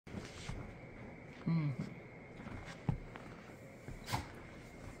Mm-hmm.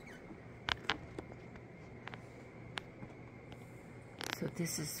 So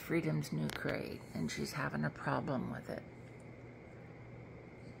this is Freedom's new crate, and she's having a problem with it.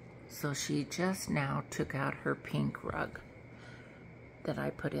 So she just now took out her pink rug that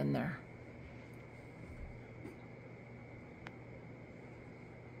I put in there.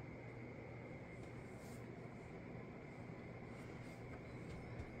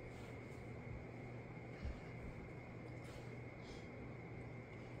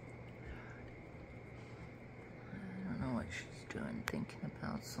 She's doing, thinking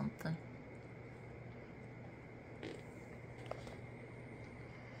about something.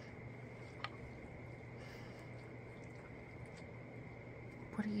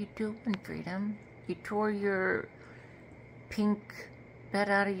 What are you doing, Freedom? You tore your pink bed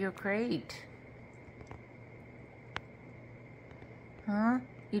out of your crate. Huh?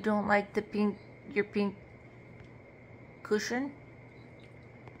 You don't like the pink, your pink cushion?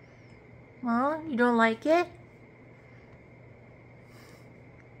 Huh? You don't like it?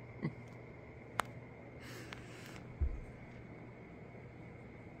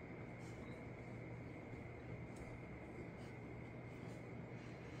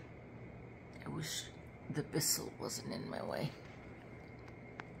 I wish the Bissell wasn't in my way.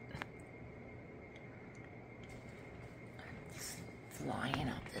 It's flying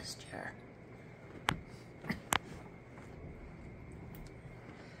up this chair.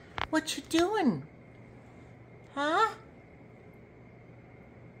 What you doing? Huh?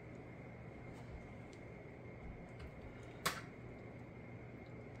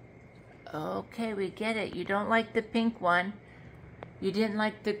 Okay, we get it. You don't like the pink one. You didn't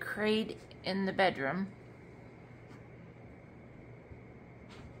like the crate in the bedroom.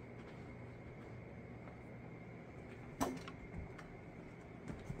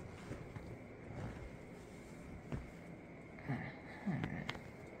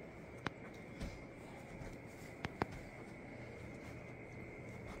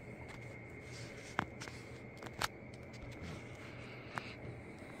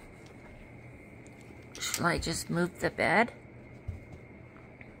 Shall I just move the bed?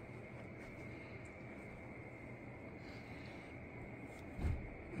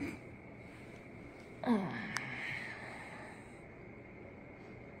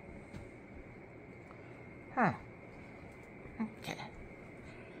 Huh. Okay.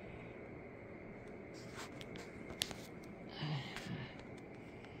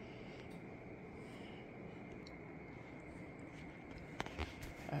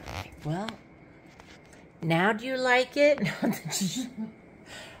 Okay. Well, now do you like it?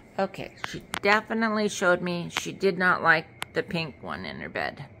 Okay, she definitely showed me she did not like the pink one in her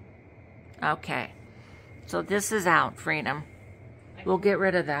bed. Okay. So this is out, Freedom. We'll get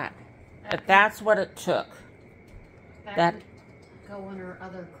rid of that. If that's what it took. That go in her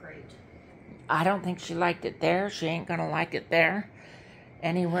other crate. I don't think she liked it there. She ain't gonna like it there.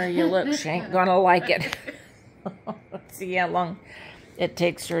 Anywhere you look, she ain't gonna like it. Let's see how long it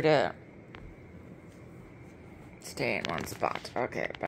takes her to stay in one spot. Okay.